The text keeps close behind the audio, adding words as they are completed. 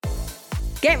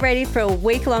Get ready for a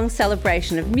week-long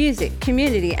celebration of music,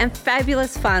 community and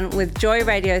fabulous fun with Joy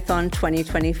Radiothon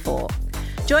 2024.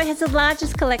 Joy has the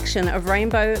largest collection of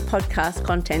rainbow podcast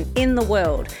content in the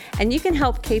world, and you can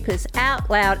help keep us out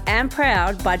loud and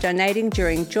proud by donating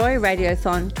during Joy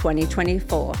Radiothon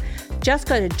 2024. Just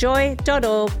go to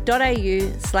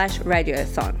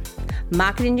joy.org.au/radiothon.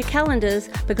 Mark it in your calendars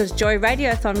because Joy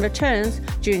Radiothon returns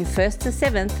June 1st to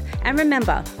 7th, and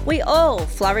remember, we all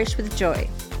flourish with joy.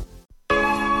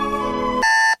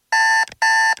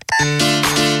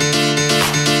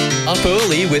 Up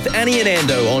early with Annie and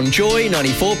Ando on Joy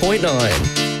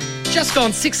 94.9. Just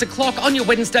gone 6 o'clock on your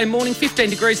Wednesday morning, 15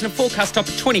 degrees and a forecast top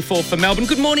of 24 for Melbourne.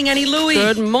 Good morning, Annie Louie.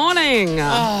 Good morning.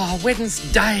 Oh,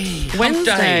 Wednesday.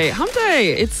 Hump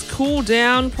day. It's cooled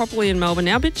down properly in Melbourne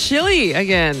now. A bit chilly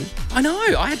again. I know.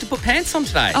 I had to put pants on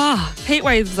today. Heat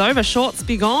wave's over. Shorts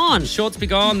be gone. Shorts be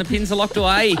gone. The pins are locked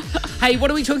away. Hey, what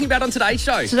are we talking about on today's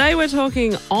show? Today we're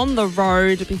talking on the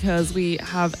road because we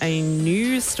have a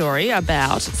news story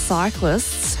about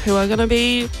cyclists who are going to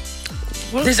be...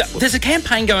 There's a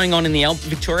campaign going on in the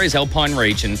Victoria's Alpine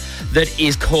region that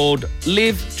is called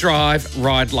Live, Drive,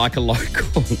 Ride Like a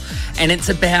Local. And it's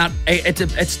about,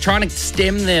 it's trying to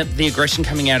stem the aggression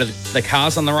coming out of the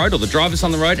cars on the road or the drivers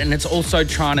on the road. And it's also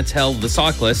trying to tell the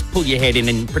cyclists, pull your head in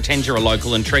and pretend you're a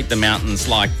local and treat the mountains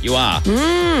like you are.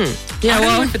 I don't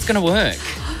know if it's going to work.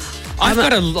 I've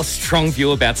got a strong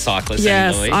view about cyclists.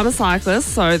 Yes, Annie. I'm a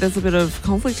cyclist, so there's a bit of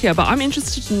conflict here, but I'm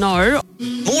interested to know.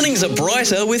 Mornings are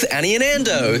brighter with Annie and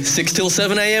Ando. 6 till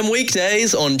 7 a.m.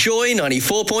 weekdays on Joy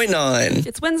 94.9.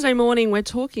 It's Wednesday morning. We're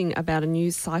talking about a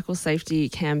new cycle safety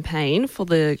campaign for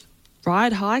the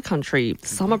Ride High Country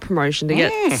summer promotion to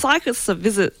get cyclists to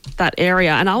visit that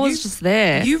area, and I was just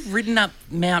there. You've ridden up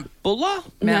Mount Buller?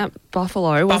 Mount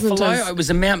Buffalo. It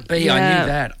was a Mount B, I knew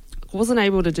that. Wasn't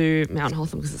able to do Mount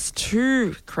Hotham because it's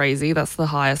too crazy. That's the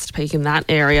highest peak in that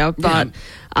area. But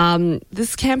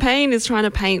this campaign is trying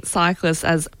to paint cyclists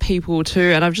as people too.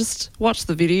 And I've just watched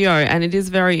the video and it is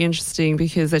very interesting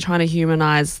because they're trying to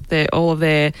humanise all of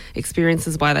their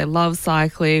experiences, why they love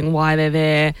cycling, why they're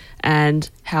there, and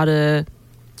how to...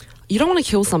 You don't want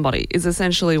to kill somebody is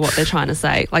essentially what they're trying to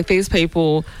say. Like these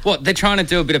people... What, they're trying to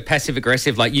do a bit of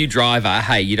passive-aggressive, like you driver,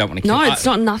 hey, you don't want to kill... No, it's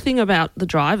not nothing about the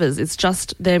drivers. It's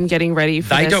just them getting ready for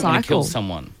their cycle. They don't want to kill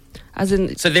someone. As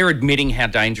in... So they're admitting how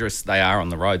dangerous they are on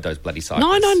the road, those bloody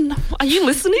cyclists. No. Are you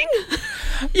listening?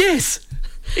 Yes.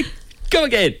 Go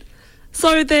again.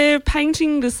 So they're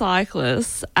painting the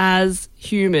cyclists as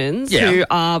humans who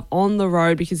are on the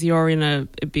road because you're in a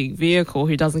big vehicle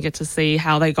who doesn't get to see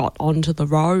how they got onto the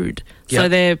road. Yep. So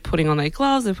they're putting on their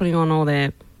gloves, they're putting on all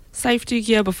their safety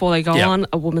gear before they go on.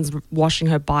 A woman's washing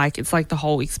her bike. It's like the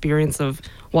whole experience of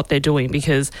what they're doing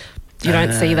because you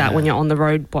don't see that when you're on the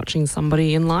road watching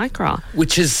somebody in Lycra.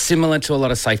 Which is similar to a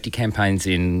lot of safety campaigns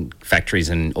in factories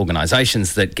and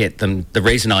organisations that get them... The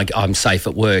reason I'm safe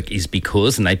at work is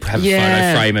because... And they have a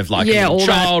photo frame of like a little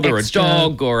child or a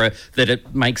dog that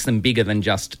it makes them bigger than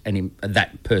just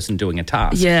that person doing a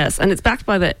task. Yes, and it's backed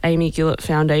by the Amy Gillett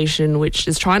Foundation, which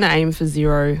is trying to aim for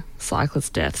 0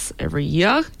 cyclist deaths every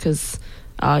year because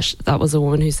that was a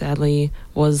woman who sadly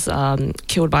was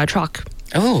killed by a truck.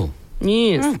 Oh,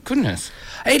 yes. Oh, goodness.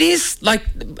 It is like,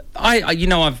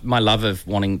 I've my love of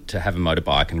wanting to have a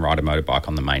motorbike and ride a motorbike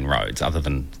on the main roads other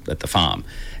than at the farm.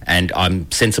 And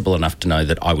I'm sensible enough to know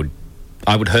that I would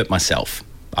hurt myself.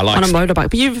 I like on a motorbike,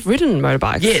 but you've ridden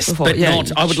motorbikes before. But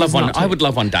not. I would love one. I would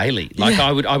love one daily. Like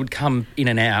I would come in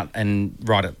and out and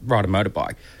ride a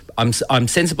motorbike. I'm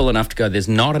sensible enough to go. There's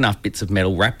not enough bits of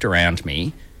metal wrapped around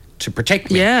me to protect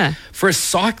me. Yeah. For a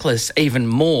cyclist, even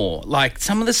more. Like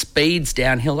some of the speeds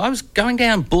downhill. I was going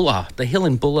down Buller, the hill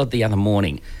in Buller the other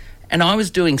morning, and I was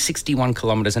doing 61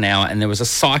 kilometres an hour, and there was a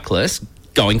cyclist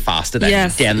going faster than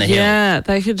down the hill. Yeah,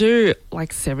 they could do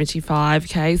like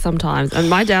 75k sometimes. And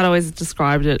my dad always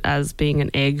described it as being an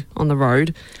egg on the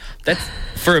road. That's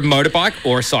for a motorbike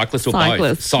or a cyclist or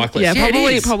both? Cyclist. Yeah,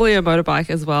 probably a motorbike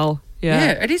as well.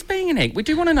 Yeah, it is being an egg. We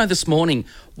do want to know this morning,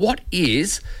 what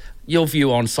is your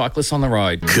view on cyclists on the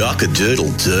road?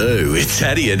 Cock-a-doodle-doo. It's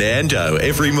Annie and Ando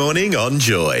every morning on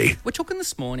Joy. We're talking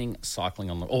this morning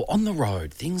cycling on the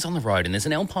road, things on the road. And there's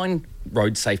an Alpine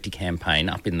road safety campaign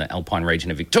up in the Alpine region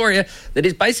of Victoria that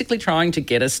is basically trying to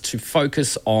get us to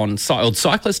focus on,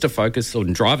 cyclists to focus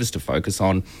on, drivers to focus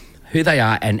on who they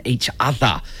are and each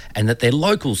other, and that they're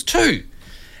locals too.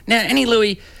 Now, Annie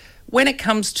Louie, when it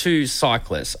comes to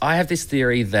cyclists, I have this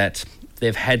theory that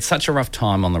they've had such a rough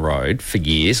time on the road for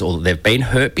years, or they've been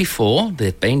hurt before,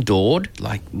 they've been doored,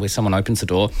 like where someone opens the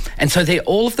door, and so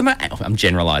all of them are, I'm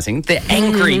generalising, they're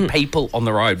angry people on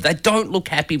the road. They don't look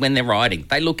happy when they're riding.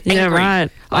 They look angry. Yeah, right.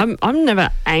 I'm never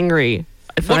angry.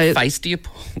 What face do you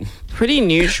pull? Pretty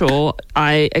neutral.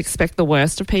 I expect the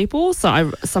worst of people, so I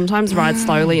sometimes ride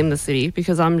slowly in the city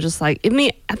because I'm just like, at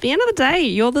the end of the day,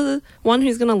 you're the one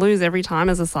who's going to lose every time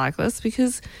as a cyclist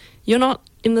because you're not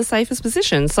in the safest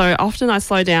position. So often I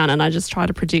slow down and I just try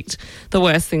to predict the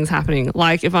worst things happening.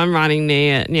 Like if I'm riding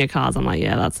near cars, I'm like,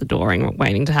 yeah, that's a dooring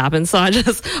waiting to happen. So I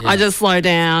just slow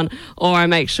down, or I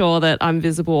make sure that I'm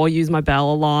visible, or use my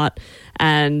bell a lot.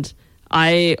 And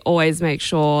I always make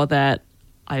sure that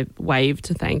I wave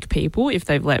to thank people if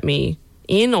they've let me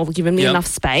in or given me enough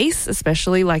space,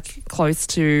 especially like close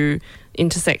to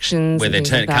intersections where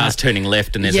they're cars turning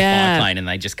left and there's a bike lane and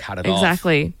they just cut it off.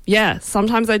 Exactly. Yeah.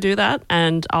 Sometimes I do that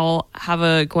and I'll have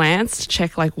a glance to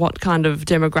check like what kind of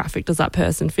demographic does that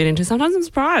person fit into. Sometimes I'm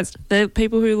surprised. They're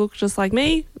people who look just like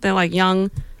me. They're like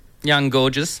young,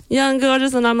 gorgeous.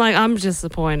 And I'm like, I'm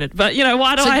disappointed. But,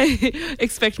 why do I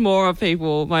expect more of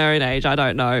people my own age? I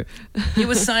don't know. You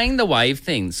were saying the wave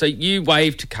thing. So you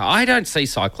wave to car. I don't see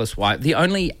cyclists wave. The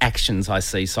only actions I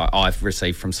see I've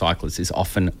received from cyclists is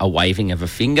often a waving of a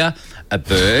finger, a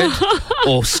bird,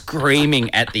 or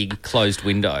screaming at the closed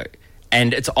window.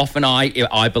 And it's often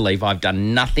I believe I've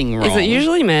done nothing wrong. Is it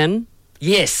usually men?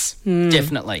 Yes,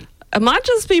 definitely. It might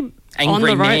just be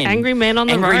angry men on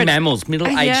the road. Angry mammals,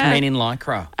 middle-aged men in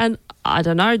Lycra. And I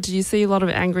don't know, do you see a lot of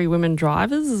angry women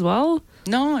drivers as well?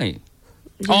 No.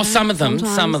 Yeah, some of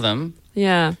them.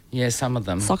 Yeah. Yeah, some of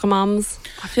them. Soccer mums.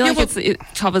 I feel like it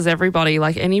covers everybody.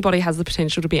 Like anybody has the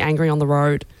potential to be angry on the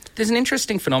road. There's an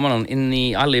interesting phenomenon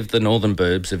I live the northern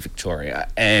burbs of Victoria,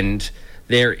 and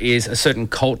there is a certain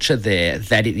culture there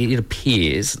that it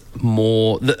appears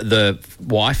more the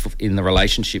wife in the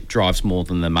relationship drives more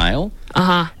than the male.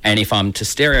 Uh-huh. And if I'm to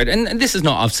stereotype, and this is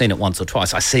not, I've seen it once or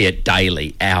twice, I see it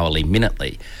daily, hourly,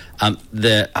 minutely.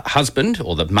 The husband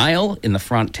or the male in the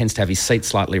front tends to have his seat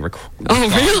slightly reclined. Oh,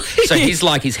 really? So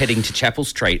he's heading to Chapel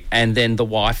Street, and then the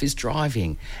wife is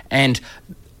driving. And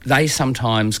they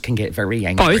sometimes can get very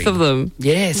angry. Both of them.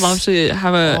 Yes. Love to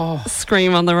have a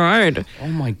scream on the road. Oh,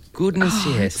 my goodness,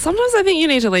 yes. Sometimes I think you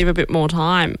need to leave a bit more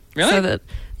time. Really? So that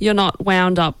you're not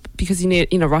wound up because you need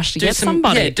in a rush to get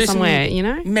somewhere,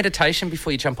 meditation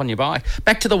before you jump on your bike.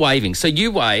 Back to the waving. So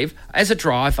you wave. As a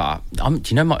driver, do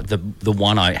you know the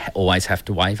one I always have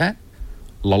to wave at?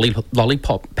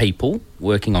 Lollipop people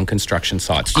working on construction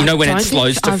sites. You know when it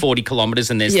slows to 40 kilometres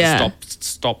and there's the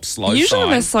stop slow sign? Usually when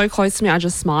they're so close to me, I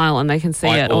just smile and they can see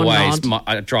it or nod.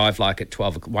 I drive like at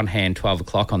 12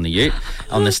 o'clock on the ute,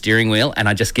 on the steering wheel, and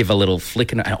I just give a little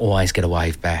flick and I always get a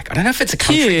wave back. I don't know if it's a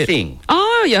country thing.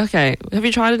 Oh, yeah, okay. Have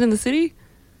you tried it in the city?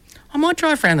 I might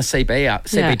drive around the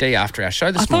CBD after our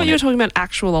show this morning. I thought you were talking about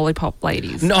actual lollipop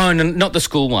ladies. No, not the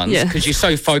school ones, because you're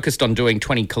so focused on doing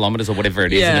 20 kilometres or whatever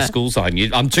it is in a school zone.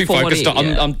 I'm too 40, focused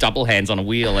on I'm double hands on a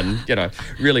wheel and,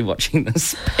 really watching the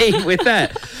speed with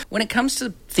that. When it comes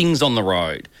to things on the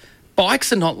road,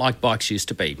 bikes are not like bikes used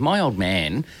to be. My old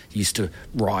man used to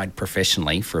ride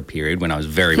professionally for a period when I was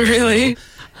very, very little,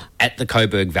 at the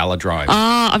Coburg Velodrome.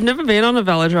 I've never been on a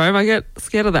velodrome. I get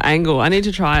scared of the angle. I need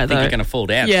to try it, though. I think you're going to fall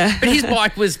down. Yeah. But his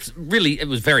bike was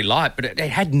very light, but it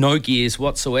had no gears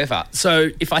whatsoever. So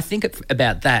if I think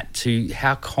about that to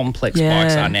how complex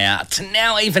bikes are now, to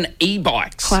now even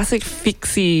e-bikes. Classic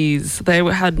fixies. They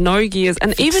had no gears.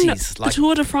 And even the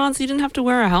Tour de France, you didn't have to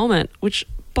wear a helmet, which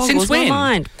boggles my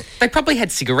mind. They probably had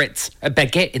cigarettes, a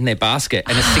baguette in their basket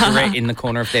and a cigarette in the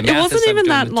corner of their mouth. It wasn't even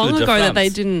that long ago that they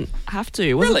didn't have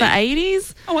to. Was it the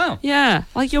 80s? Oh, wow. Yeah.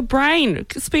 Like your brain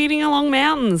speeding along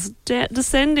mountains,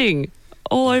 descending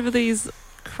all over these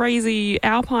crazy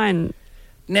alpine.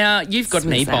 Now, you've got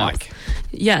an e-bike.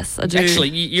 Yes, I do. Actually,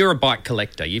 you're a bike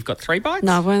collector. You've got 3 bikes?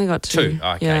 No, I've only got 2. 2,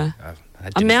 okay. Yeah.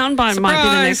 A mountain bike might be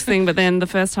the next thing, but then the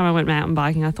first time I went mountain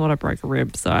biking, I thought I broke a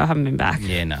rib, so I haven't been back.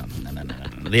 Yeah, no.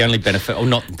 The only benefit, or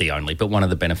not the only, but one of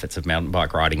the benefits of mountain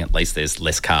bike riding, at least there's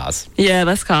less cars. Yeah,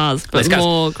 less cars, but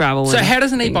more gravel. So how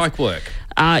does an e-bike work?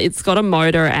 It's got a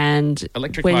motor, and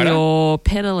when you're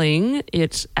pedaling,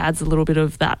 it adds a little bit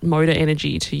of that motor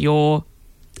energy to your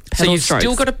pedal So you've strokes.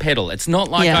 still got to pedal. It's not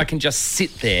like I can just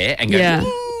sit there and go... Yeah.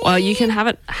 Well, you can have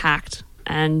it hacked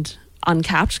and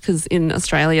uncapped, because in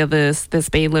Australia there's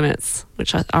speed limits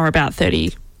which are about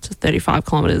 30 to 35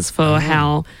 kilometres for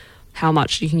how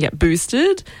much you can get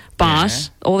boosted, but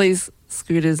all these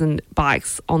scooters and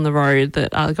bikes on the road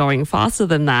that are going faster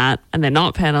than that and they're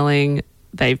not pedalling,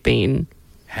 they've been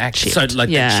Hacked. chipped. So like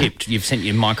Yeah. the chipped, you've sent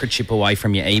your microchip away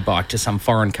from your e-bike to some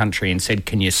foreign country and said,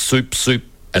 can you soup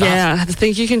it up? Yeah, I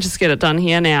think you can just get it done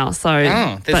here now.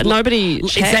 So, but nobody Is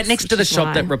checks, that next to the which is shop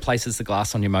why. that replaces the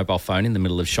glass on your mobile phone in the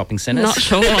middle of shopping centres? Not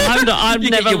sure. I've You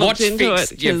never get your looked watch into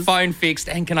fixed, it. your 'cause- phone fixed,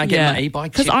 and can I get my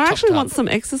e-bike Because chip I actually topped want up? some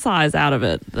exercise out of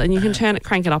it. Then you can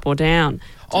crank it up or down.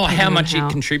 Oh, depending how on much it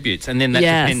contributes, and then that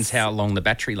Yes. depends how long the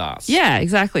battery lasts. Yeah,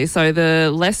 exactly. So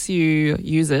the less you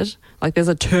use it, like there's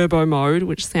a turbo mode,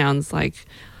 which sounds like,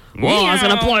 whoa, it's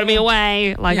going to blow me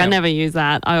away. Like Yeah. I never use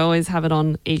that. I always have it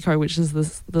on Eco, which is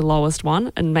the lowest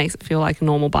one, and makes it feel like a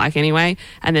normal bike anyway.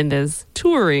 And then there's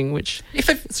Touring, which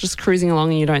it's just cruising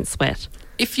along and you don't sweat.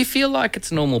 If you feel like it's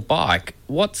a normal bike,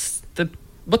 what's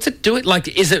it doing? Like,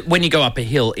 is it when you go up a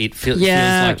hill, it feels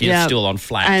like you're still on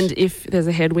flat? And if there's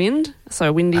a headwind,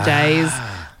 so windy days,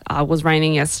 was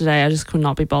raining yesterday. I just could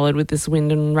not be bothered with this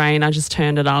wind and rain. I just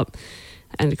turned it up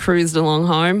and cruised along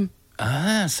home.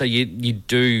 So you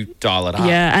do dial it up.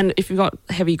 Yeah, and if you've got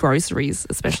heavy groceries,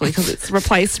 especially because it's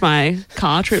replaced my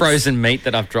car trips. Frozen meat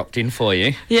that I've dropped in for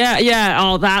you. Yeah.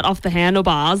 Oh, that off the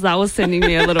handlebars, that was sending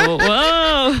me a little,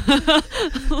 whoa.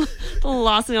 The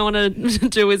last thing I want to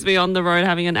do is be on the road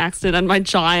having an accident, and my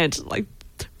giant, like,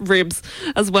 ribs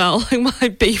as well, like my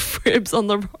beef ribs on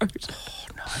the road.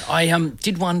 I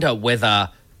did wonder whether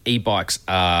e-bikes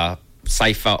are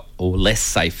safer or less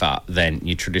safer than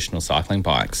your traditional cycling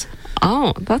bikes.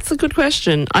 Oh, that's a good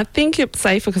question. I think it's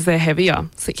safer because they're heavier,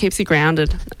 so it keeps you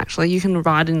grounded. Actually, you can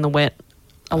ride in the wet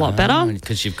a lot better.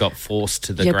 Because you've got force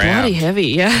to the You're ground. bloody heavy,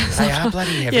 yeah. They are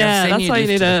bloody heavy. Yeah, I've seen that's why you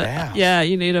lift need it about.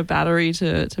 you need a battery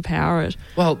to power it.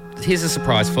 Well, here's a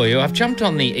surprise for you. I've jumped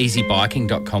on the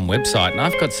easybiking.com website and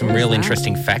I've got some real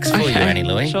interesting facts for you, Annie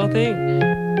Louie. Sure thing.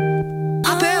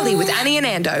 Up early with Annie and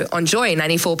Ando on Joy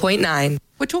 94.9.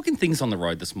 We're talking things on the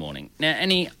road this morning. Now,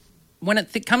 Annie, when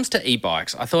it comes to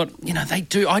e-bikes, I thought,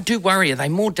 I do worry. Are they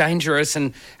more dangerous?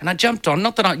 And I jumped on,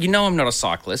 not that I'm not a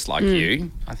cyclist like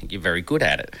you. I think you're very good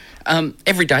at it.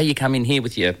 Every day you come in here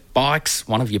with your bikes,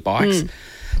 one of your bikes.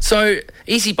 So,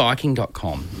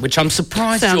 easybiking.com, which I'm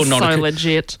surprised Sounds you're not so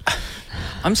legit.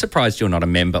 I'm surprised you're not a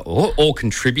member or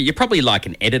contribute. You're probably like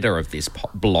an editor of this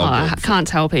blog. I can't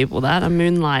tell people that. I'm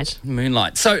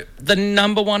Moonlight. So the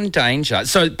number one danger.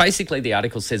 So basically the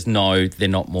article says no, they're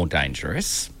not more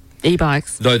dangerous.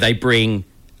 E-bikes. Though they bring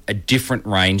a different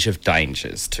range of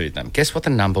dangers to them. Guess what the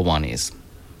number one is?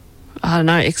 I don't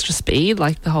know, extra speed,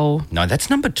 like the whole... No, that's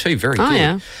number two. Very good.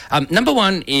 yeah. Number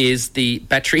one is the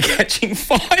battery catching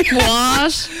fire.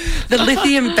 What? The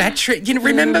lithium battery.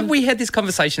 Remember we had this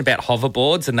conversation about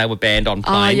hoverboards and they were banned on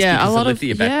planes because a lot of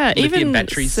lithium even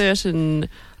batteries. certain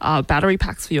battery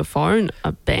packs for your phone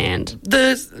are banned.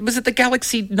 Was it the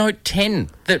Galaxy Note 10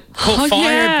 that caught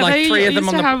fire? Like three of them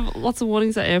on the... the... have lots of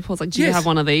warnings at airports. Like, do you Yes. have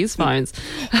one of these phones?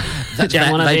 Did you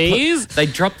have one of these? They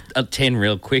dropped a 10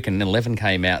 real quick and 11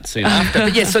 came out soon after.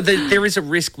 But yeah, so there is a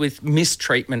risk with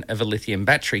mistreatment of a lithium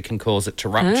battery can cause it to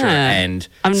rupture. And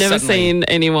I've never suddenly- seen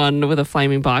anyone with a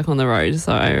flaming bike on the road,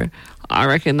 so I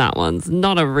reckon that one's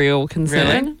not a real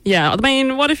concern. Really? Yeah, I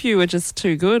mean, what if you were just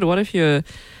too good? What if you're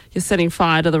setting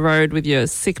fire to the road with your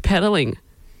sick pedalling?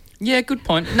 Yeah, good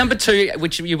point. Number two,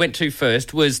 which you went to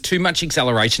first, was too much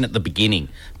acceleration at the beginning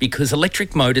because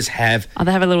electric motors have... Oh,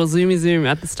 they have a little zoomy zoom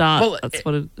at the start. Well, That's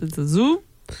what it's a zoom.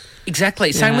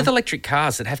 Exactly. Same Yeah. with electric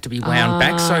cars that have to be wound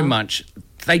back so much.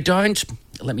 They don't...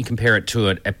 Let me compare it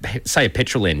to, say, a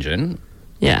petrol engine,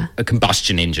 Yeah. a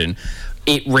combustion engine.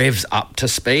 It revs up to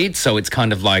speed, so it's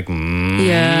kind of like...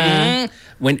 Yeah.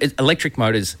 When electric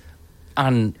motors...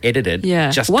 unedited,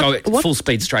 Yeah. just What go full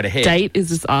speed straight ahead. Date is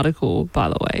this article, by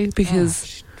the way,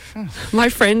 because my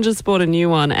friend just bought a new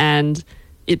one and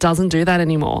it doesn't do that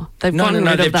anymore. They've gotten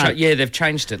rid of that. they've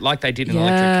changed it like they did in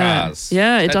electric cars.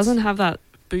 Yeah, it That's- doesn't have that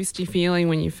boosty feeling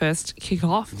when you first kick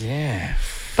off. Yeah.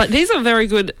 But these are very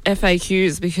good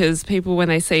FAQs because people, when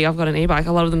they see I've got an e-bike,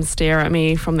 a lot of them stare at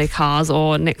me from their cars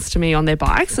or next to me on their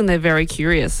bikes and they're very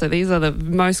curious. So these are the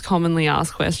most commonly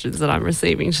asked questions that I'm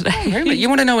receiving today. Really? You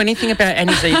want to know anything about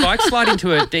Annie's e-bike? Slide into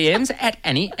her DMs at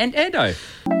Annie and Ando.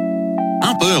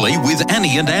 Up early with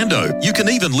Annie and Ando. You can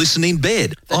even listen in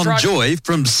bed on right. Joy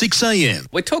from 6 a.m.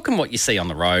 We're talking what you see on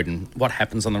the road and what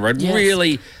happens on the road. Yes.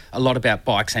 Really a lot about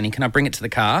bikes, Annie. Can I bring it to the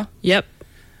car? Yep.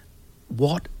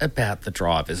 What about the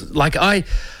drivers? Like I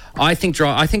think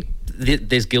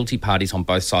there's guilty parties on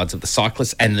both sides of the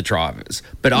cyclists and the drivers.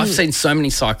 But I've seen so many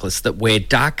cyclists that wear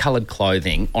dark-coloured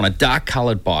clothing on a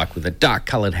dark-coloured bike with a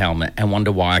dark-coloured helmet and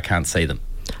wonder why I can't see them.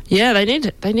 Yeah,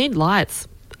 they need lights.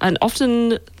 And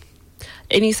often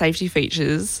any safety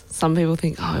features, some people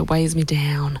think, it weighs me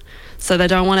down. So they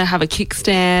don't want to have a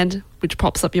kickstand, which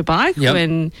props up your bike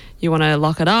when you want to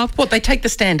lock it up. What, they take the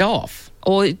stand off?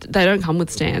 Or they don't come with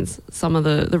stands, some of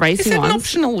the racing Is that ones. an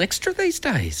optional extra these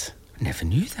days? I never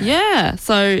knew that. Yeah.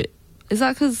 So is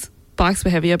that because bikes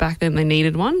were heavier back then, they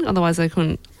needed one? Otherwise they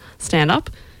couldn't stand up?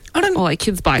 I don't... Or like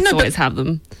kids' bikes always have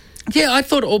them. Yeah, I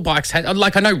thought all bikes had...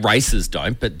 Like, I know races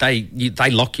don't, but they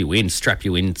lock you in, strap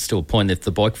you in to a point. If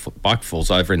the bike falls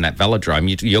over in that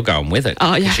velodrome, you're going with it.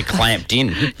 Oh, yeah. Because you're clamped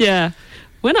in. Yeah.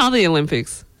 When are the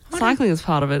Olympics? Cycling is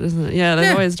part of it, isn't it? Yeah,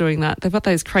 they're always doing that. They've got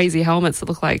those crazy helmets that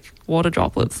look like water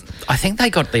droplets. I think they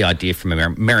got the idea from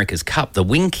America's Cup, the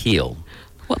wing keel.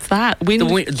 What's that?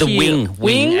 The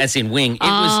wing, as in wing.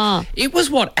 It was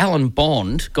what Alan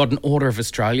Bond got an Order of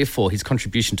Australia for, his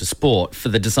contribution to sport, for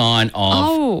the design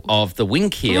of the wing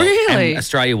keel. Really? And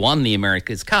Australia won the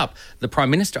America's Cup. The Prime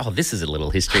Minister, this is a little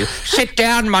history. Sit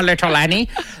down, my little Annie.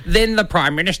 Then the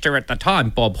Prime Minister at the time,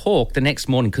 Bob Hawke, the next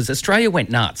morning, because Australia went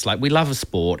nuts. Like, we love a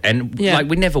sport, and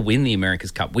we never win the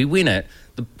America's Cup. We win it.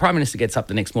 The Prime Minister gets up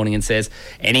the next morning and says,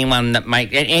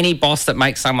 any boss that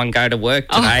makes someone go to work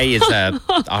today is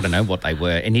I don't know what they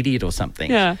were, an idiot or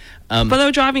something. Yeah. But they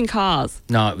were driving cars.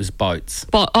 No, it was boats.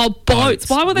 Boats.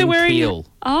 Why were they wearing... Keel.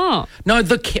 Oh. No, I'm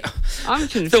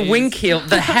confused. the wing keel,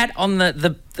 the hat on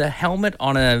the helmet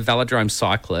on a velodrome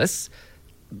cyclist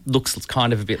looks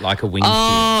kind of a bit like a wing keel.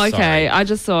 Oh, okay. Sorry. I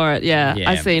just saw it. Yeah,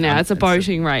 I see now. It's a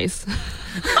boating race.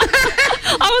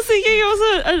 I was thinking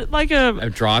it was a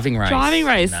driving race. Driving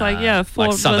race, Nah. Ford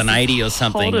like Southern versus 80 or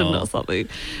something. Holden or something.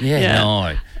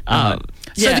 No.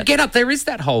 So to get up, there is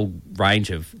that whole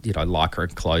range of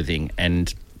lycra clothing,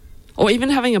 and or even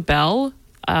having a bell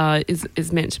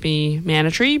is meant to be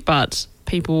mandatory, but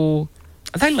people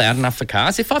are they loud enough for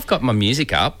cars? If I've got my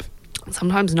music up,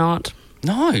 sometimes not.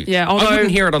 No. Yeah, I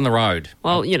wouldn't hear it on the road.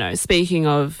 Well, speaking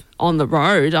of on the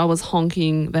road, I was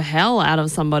honking the hell out of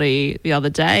somebody the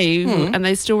other day and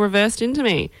they still reversed into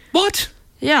me. What?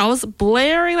 Yeah, I was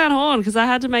blaring that horn because I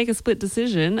had to make a split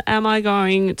decision. Am I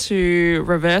going to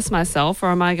reverse myself or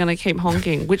am I going to keep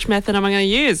honking? Which method am I going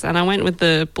to use? And I went with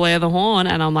the blare the horn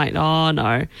and I'm like, oh,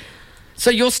 no. So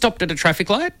you're stopped at a traffic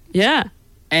light? Yeah.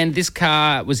 And this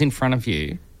car was in front of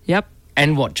you? Yep.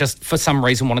 And what, just for some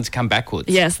reason wanted to come backwards?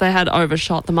 Yes, they had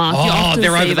overshot the mark. You often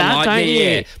they're see over that, the light. don't you?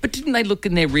 Yeah. But didn't they look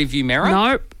in their rearview mirror?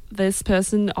 Nope. This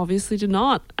person obviously did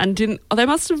not and didn't. They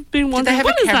must have been wondering, have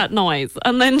what is that noise?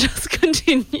 And then just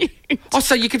continued. Oh,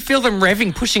 so you could feel them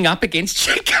revving, pushing up against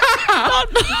your car.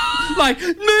 Like,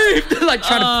 move. Like,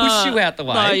 trying to push you out the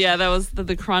way. No, yeah, that was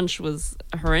the crunch was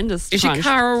a horrendous Is crunch. your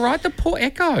car all right? The poor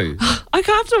Echo. I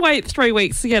have to wait 3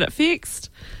 weeks to get it fixed.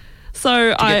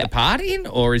 So to get the part in?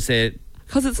 Or is there...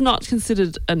 Because it's not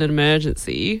considered an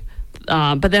emergency.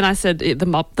 But then I said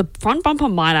the front bumper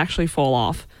might actually fall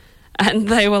off. And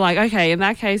they were like, okay, in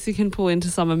that case, you can pull into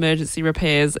some emergency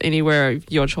repairs anywhere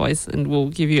of your choice and we'll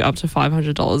give you up to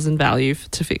 $500 in value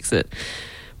to fix it.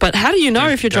 But how do you know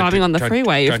if you're driving on the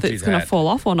freeway if it's going to fall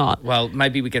off or not? Well,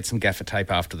 maybe we get some gaffer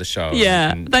tape after the show.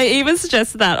 Yeah, they even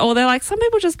suggested that. Or they're like, some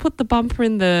people just put the bumper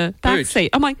in the back seat.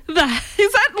 I'm like, is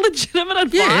that legitimate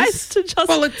advice? Yes. To just...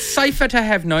 Well, it's safer to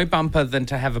have no bumper than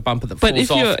to have a bumper that falls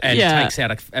off and takes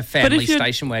out a family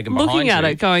station wagon behind you. Looking at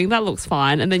it going, that looks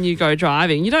fine, and then you go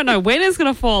driving. You don't know when it's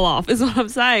going to fall off, is what I'm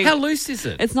saying. How loose is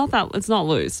it? It's not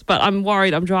loose, but I'm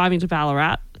worried. I'm driving to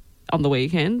Ballarat on the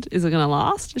weekend. Is it going to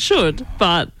last? It should,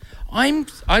 but... I'm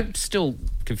still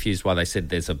confused why they said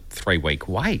there's a 3-week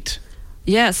wait.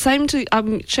 Yeah, same to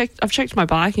I've checked my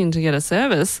bike in to get a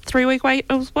service. 3-week wait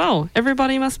as well.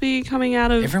 Everybody must be coming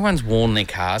out of... Everyone's worn their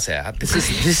cars out.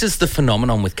 This is the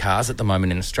phenomenon with cars at the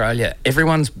moment in Australia.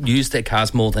 Everyone's used their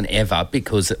cars more than ever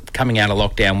because coming out of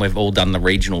lockdown, we've all done the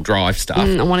regional drive stuff.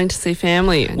 I'm wanting to see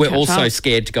family. We're also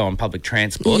scared to go on public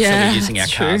transport, so we're using our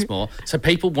cars more. So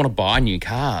people want to buy new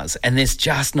cars, and there's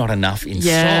just not enough in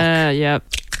stock. Yeah.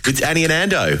 It's Annie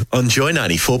and Ando on Joy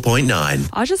 94.9.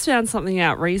 I just found something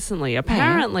out recently.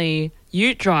 Apparently,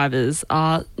 ute drivers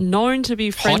are known to be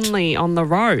friendly on the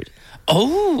road.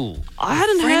 Oh, I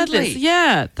hadn't heard this.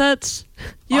 Yeah, that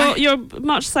you're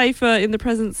much safer in the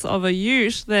presence of a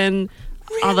ute than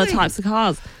other types of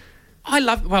cars. I'm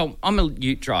a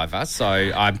ute driver, so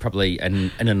I'm probably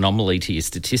an anomaly to your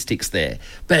statistics there.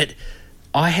 But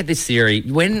I had this theory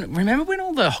remember when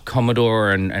all the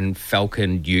Commodore and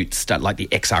Falcon utes, like the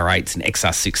XR8s and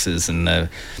XR6s and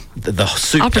the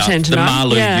souped up, the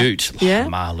Marloo ute. Yeah.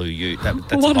 Marloo ute. That's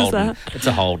what a Holden. is that? It's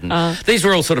a Holden. These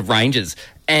were all sort of Rangers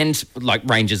and like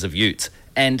Rangers of utes.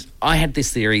 And I had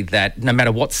this theory that no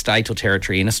matter what state or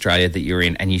territory in Australia that you're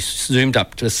in and you zoomed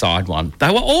up to the side one, they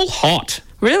were all hot.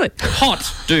 Really?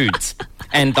 Hot dudes.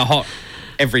 And the hot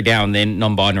every now and then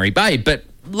non-binary babe, but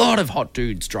a lot of hot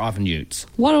dudes driving utes.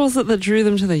 What was it that drew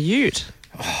them to the ute?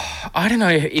 I don't know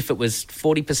if it was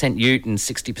 40% ute and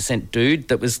 60% dude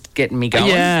that was getting me going.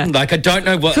 Yeah. Like, I don't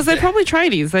know what... Because they're probably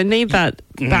tradies. They need that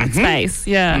back space.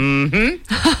 Yeah.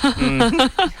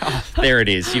 There it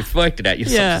is. You've worked it out. You're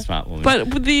such a smart woman.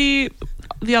 But with the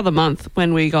other month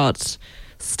when we got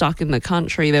stuck in the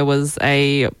country, there was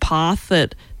a path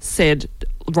that said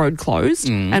road closed.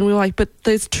 And we were like, but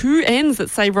there's two ends that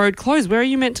say road closed. Where are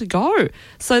you meant to go?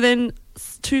 So then...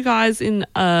 two guys in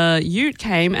a ute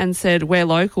came and said, we're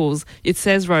locals. It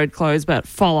says road closed, but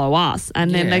follow us.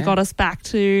 And then they got us back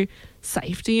to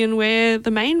safety and where the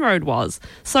main road was.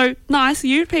 So nice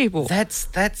ute people. That's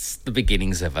the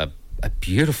beginnings of a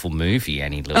beautiful movie,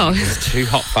 Annie Louise. Two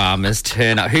hot farmers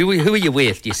turn up. Who are you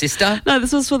with? Your sister? No,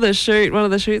 this was for the shoot, one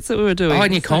of the shoots that we were doing. Oh,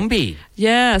 in your combi?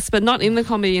 Yes, but not in the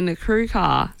combi, in the crew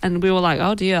car. And we were like,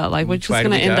 oh dear, like we're just going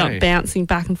to end up bouncing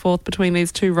back and forth between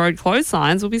these two road closed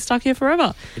signs. We'll be stuck here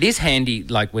forever. It is handy,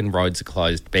 like when roads are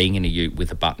closed, being in a ute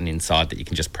with a button inside that you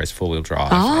can just press four-wheel drive.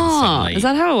 Oh, is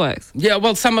that how it works? Yeah,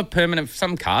 well, some are permanent,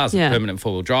 some cars are permanent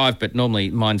four-wheel drive, but normally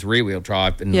mine's rear-wheel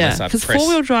drive. Because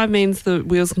four-wheel drive means the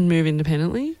wheels can move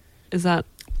independently. Is that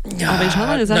of each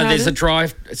other? Is that no, how there's it is? a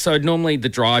drive. So normally the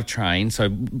drivetrain,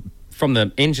 so from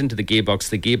the engine to the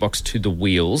gearbox to the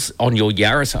wheels on your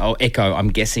Yaris or Echo, I'm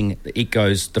guessing it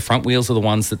goes, the front wheels are the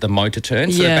ones that the motor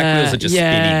turns. So the back wheels are just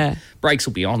spinning. Brakes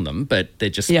will be on them, but they're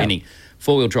just spinning.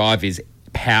 Four-wheel drive is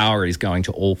power is going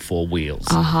to all four wheels.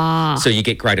 So you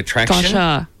get greater traction.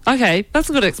 Gotcha. Okay, that's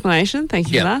a good explanation.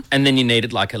 Thank you for that. And then you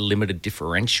needed like a limited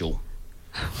differential.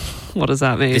 What does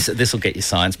that mean? This will get your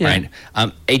science brain.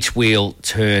 Each wheel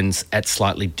turns at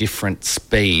slightly different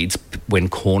speeds when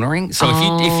cornering. So if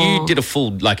you did a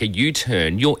full, like a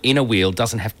U-turn, your inner wheel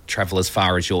doesn't have to travel as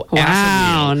far as your outer wheel.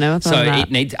 Wow, never thought of that. So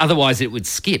it needs, otherwise it would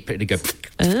skip. It'd go...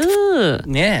 Ugh.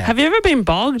 Yeah. Have you ever been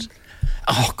bogged?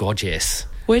 Oh, God, yes.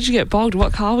 Where'd you get bogged?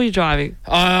 What car were you driving?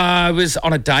 I was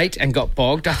on a date and got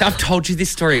bogged. I've told you this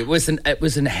story. It was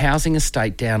an housing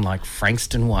estate down like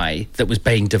Frankston Way that was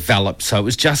being developed. So it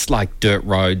was just like dirt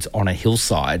roads on a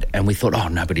hillside. And we thought, oh,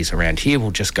 nobody's around here.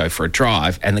 We'll just go for a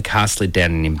drive. And the car slid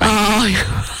down an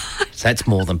embankment. So that's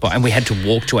more than... And we had to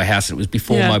walk to a house. It was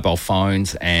before mobile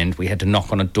phones. And we had to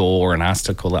knock on a door and ask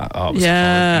to call out. Oh, it was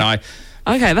horrible.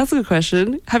 Okay, that's a good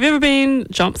question. Have you ever been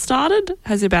jump started?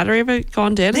 Has your battery ever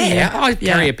gone dead? Yeah, I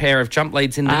carry a pair of jump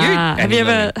leads in the ute. Have you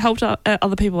ever helped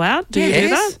other people out? Do you do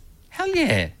that? Hell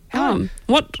yeah.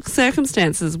 What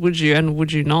circumstances would you and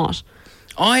would you not?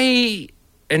 And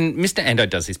Mr. Ando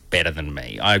does this better than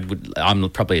me. I'm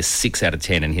probably a 6 out of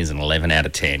 10 and he's an 11 out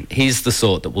of 10. He's the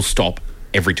sort that will stop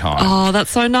every time. Oh,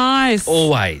 that's so nice.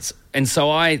 Always. And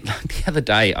so the other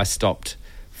day I stopped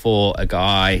for a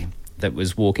guy that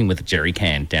was walking with a jerry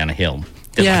can down a hill,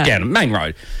 like down a main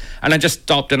road. And I just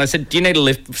stopped and I said, do you need a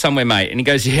lift somewhere, mate? And he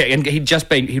goes, yeah. And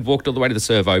he'd walked all the way to the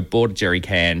servo, bought a jerry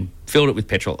can, filled it with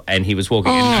petrol, and he was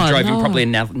walking. And I drove him probably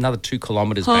another 2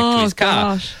 kilometres back to his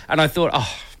car. Gosh. And I thought,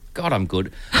 oh, God, I'm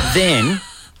good. Then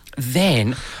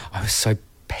I was so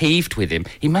peeved with him.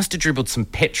 He must have dribbled some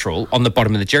petrol on the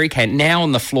bottom of the jerry can, now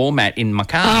on the floor mat in my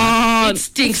car. Oh, it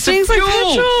stinks like fuel.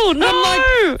 petrol. No.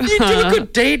 I'm like, you do a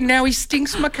good deed and now he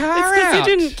stinks my car It's because out.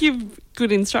 you didn't give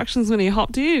good instructions when he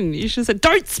hopped in. You should have said,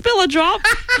 don't spill a drop.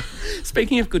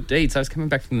 Speaking of good deeds, I was coming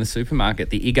back from the supermarket,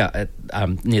 the IGA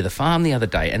near the farm the other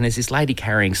day, and there's this lady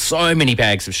carrying so many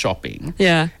bags of shopping.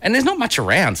 Yeah. And there's not much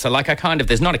around. So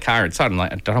there's not a car inside. I'm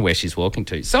like, I don't know where she's walking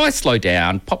to. So I slow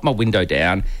down, pop my window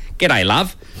down. G'day,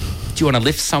 love. Do you want to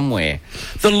lift somewhere?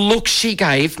 The look she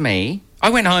gave me, I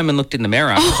went home and looked in the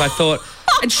mirror because I thought,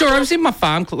 and sure, I was in my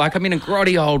farm, like I'm in a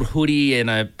grotty old hoodie and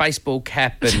a baseball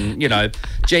cap and,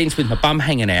 jeans with my bum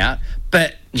hanging out.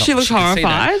 But she looked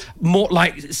horrified. More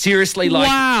like, seriously, like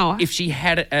wow. If she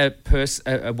had a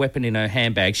weapon in her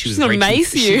handbag, she was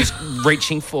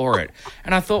reaching for it.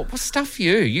 And I thought, well, stuff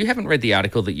you. You haven't read the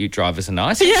article that ute drivers are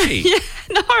nice, have she? Yeah.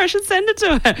 No, I should send it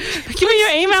to her. Give me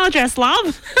your email address,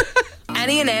 love.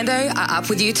 Annie and Ando are up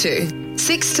with you too.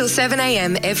 6 till 7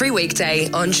 a.m. every weekday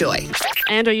on Joy.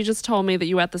 Ando, you just told me that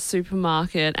you were at the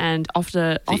supermarket and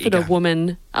offered a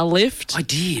woman a lift. I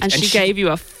did. And she gave you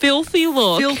a filthy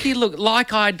look. Filthy look.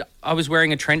 Like I was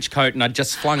wearing a trench coat and I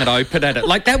just flung it open at it.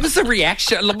 Like that was the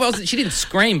reaction. She didn't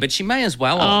scream, but she may as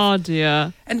well have. Oh,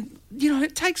 dear. And,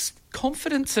 it takes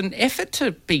confidence and effort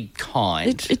to be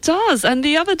kind. It does. And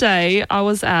the other day I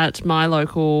was at my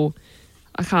local...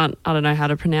 I don't know how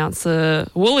to pronounce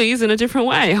Woolies in a different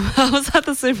way. I was at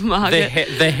the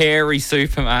supermarket. The hairy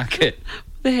supermarket.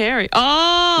 The hairy.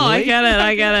 Oh, Woolly? I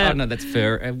get it. Oh, no, that's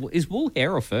fur. Is wool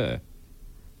hair or fur?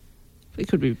 It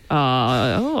could be,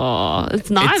 it's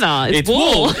neither. It's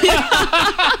wool.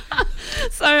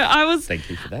 So I was... Thank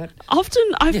you for that. Often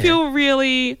I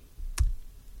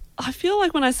feel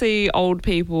like when I see old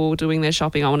people doing their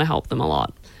shopping, I want to help them a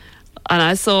lot. And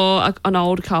I saw an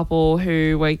old couple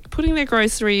who were putting their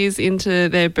groceries into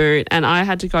their boot, and I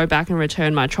had to go back and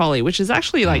return my trolley, which is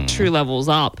actually like 2 levels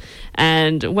up.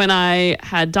 And when I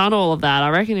had done all of that, I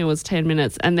reckon it was 10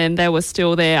 minutes, and then they were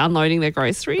still there unloading their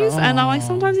groceries. And I'm like,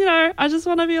 sometimes, I just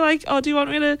want to be like, oh, do you want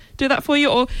me to do that for you?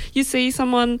 Or you see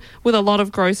someone with a lot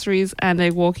of groceries and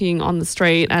they're walking on the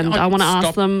street, and I want to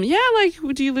ask them,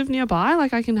 do you live nearby?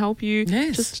 Like, I can help you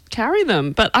just carry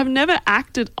them. But I've never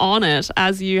acted on it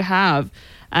as you have.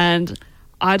 And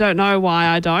I don't know why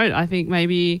I don't. I think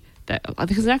maybe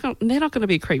because they're not going to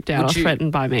be creeped out or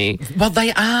threatened by me. Well,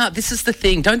 they are. This is the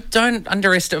thing. Don't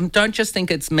underestimate. Don't just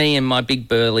think it's me and my big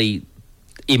burly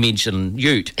image and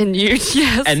ute. And ute,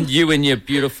 yes. And you and your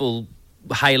beautiful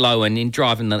halo and in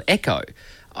driving the Echo.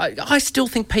 I still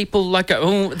think people they're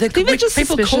just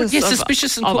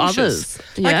suspicious and cautious.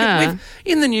 Others. Yeah.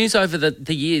 In the news over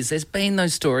the years, there's been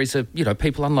those stories of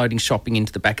people unloading shopping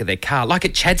into the back of their car. Like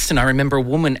at Chadstone, I remember a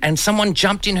woman and someone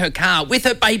jumped in her car with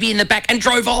her baby in the back and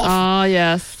drove off. Oh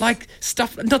yes, like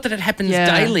stuff. Not that it happens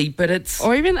daily, but it's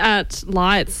or even at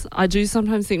lights. I do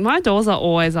sometimes think my doors are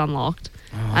always unlocked,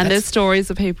 and there's stories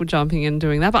of people jumping in and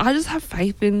doing that. But I just have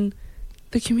faith in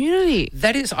the community.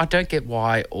 That is, I don't get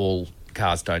why all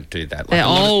cars don't do that. They're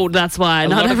old, that's why.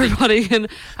 Not everybody can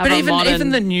have a modern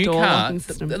even the new door car, locking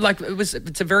system.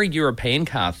 It's a very European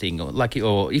car thing.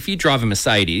 Or if you drive a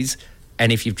Mercedes,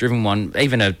 and if you've driven one,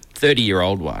 even a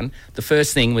 30-year-old one, the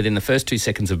first thing within the first 2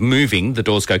 seconds of moving, the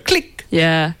doors go click.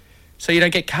 Yeah. So you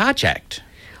don't get carjacked.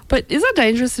 But is that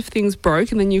dangerous if things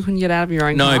broke and then you can get out of your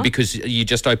own car? No, because you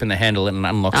just open the handle and it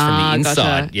unlocks from the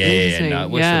inside. Gotcha.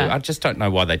 Yeah. I just don't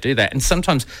know why they do that. And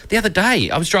sometimes, the other day,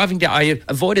 I was driving down, I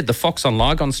avoided the fox on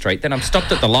Lygon Street, then I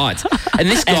stopped at the lights. And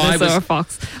this guy was a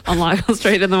fox on Lygon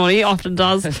Street in the morning. He often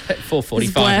does. At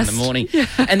 4:45 in the morning. Yeah.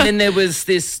 And then there was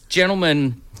this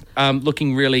gentleman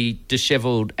looking really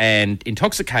dishevelled and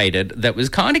intoxicated that was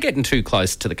kind of getting too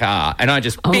close to the car, and I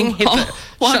just hit the...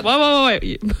 Wait.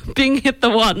 Bing hit the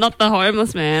what? Not the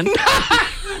homeless man.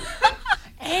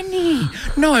 Annie.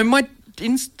 No,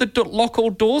 the lock all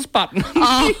doors button.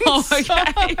 Oh,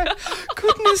 okay.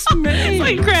 Goodness me. It's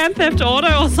like Grand Theft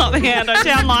Auto or something, Ando,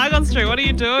 down Lygon Street. What are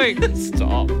you doing?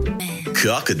 Stop.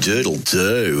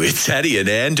 Cock-a-doodle-doo. It's Annie and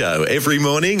Ando every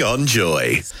morning on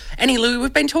Joy. Annie Lou,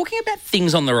 we've been talking about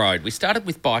things on the road. We started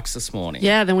with bikes this morning.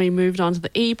 Yeah, then we moved on to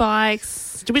the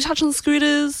e-bikes. Did we touch on the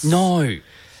scooters? No.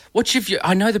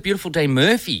 I know the beautiful Dean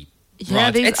Murphy. Yeah,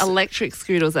 right. these electric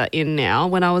scooters are in now.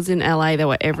 When I was in LA, they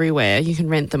were everywhere. You can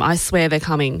rent them. I swear they're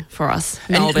coming for us.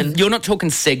 Melbourne. And you're not talking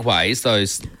Segways,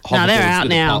 those hoverboards. No, they're out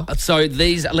now. So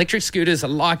these electric scooters are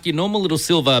like your normal little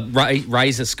silver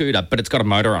Razor scooter, but it's got a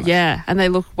motor on it. Yeah, and they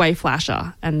look way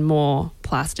flasher and more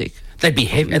plastic. They'd be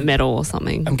heavy. Metal or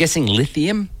something. I'm guessing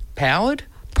lithium powered?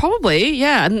 Probably,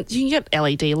 yeah. And you can get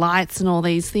LED lights and all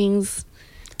these things.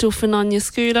 Doofing on your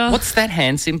scooter. What's that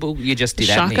hand symbol you just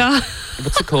did at me?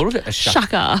 What's it called? A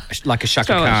shucker. Like a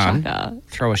Shaka Khan.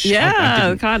 Throw a shucker.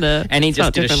 Yeah, kind of. And he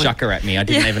just did a shucker at me. I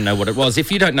didn't even know what it was.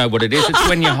 If you don't know what it is, it's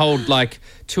when you hold like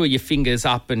 2 of your fingers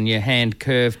up and your hand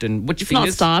curved and which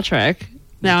fingers? It's not Star Trek.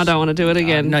 Now I don't want to do it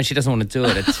again. No, she doesn't want to do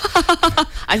it.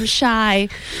 I'm shy.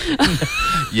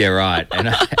 Yeah, right. And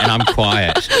I'm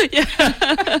quiet.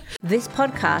 Yeah. This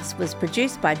podcast was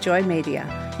produced by Joy Media.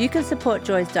 You can support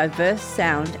Joy's diverse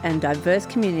sound and diverse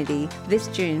community this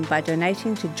June by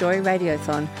donating to Joy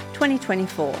Radiothon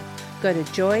 2024. Go to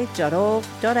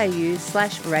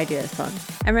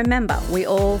joy.org.au/radiothon. And remember, we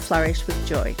all flourish with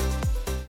joy.